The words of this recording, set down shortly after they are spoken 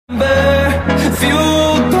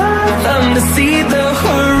Fueled by them to see the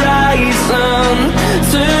horizon,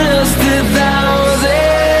 turn us to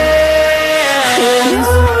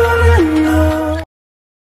thousands.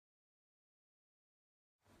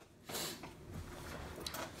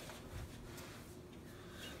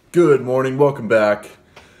 Good morning, welcome back.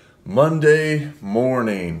 Monday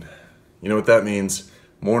morning. You know what that means?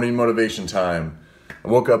 Morning motivation time. I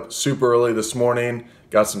woke up super early this morning,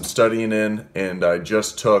 got some studying in, and I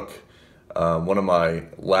just took one of my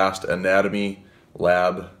last anatomy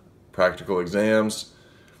lab practical exams.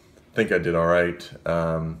 I think I did all right,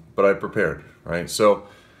 but I prepared, right? So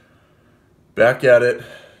back at it,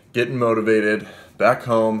 getting motivated, back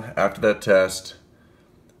home after that test,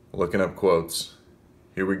 looking up quotes.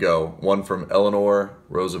 Here we go. One from Eleanor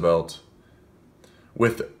Roosevelt.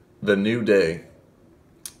 With the new day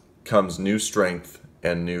comes new strength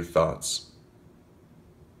and new thoughts.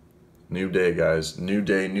 New day, guys. New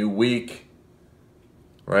day, new week.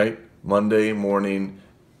 Right? Monday morning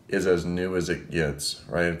is as new as it gets,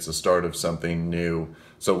 right? It's the start of something new.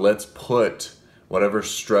 So let's put whatever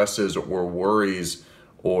stresses or worries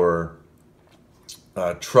or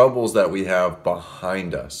troubles that we have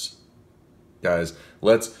behind us. Guys,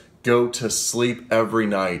 let's go to sleep every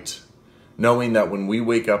night knowing that when we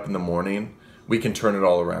wake up in the morning, we can turn it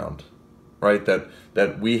all around, right?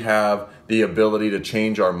 That we have the ability to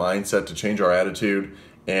change our mindset, to change our attitude,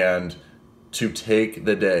 and to take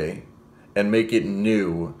the day and make it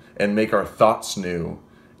new and make our thoughts new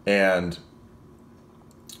and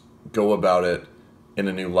go about it in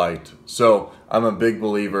a new light. So I'm a big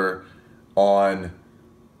believer on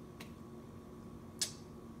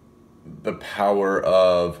the power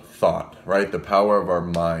of thought, right? The power of our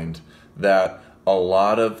mind, that a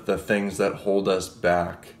lot of the things that hold us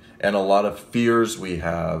back and a lot of fears we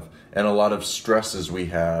have and a lot of stresses we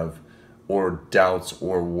have or doubts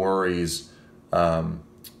or worries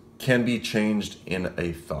can be changed in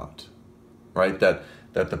a thought, right? That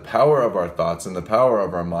the power of our thoughts and the power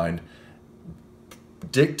of our mind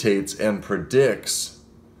dictates and predicts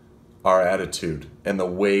our attitude and the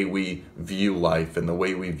way we view life and the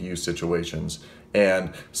way we view situations.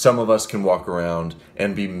 And some of us can walk around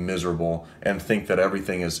and be miserable and think that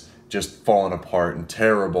everything is just falling apart and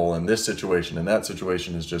terrible, and this situation and that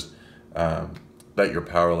situation is just that you're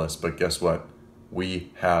powerless. But guess what?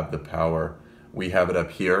 We have the power. We have it up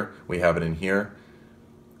here. We have it in here.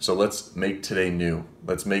 So let's make today new.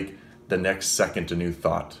 Let's make the next second a new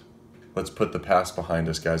thought. Let's put the past behind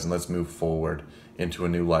us, guys, and let's move forward into a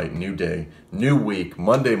new light, new day, new week,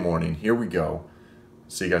 Monday morning. Here we go.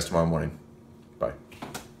 See you guys tomorrow morning.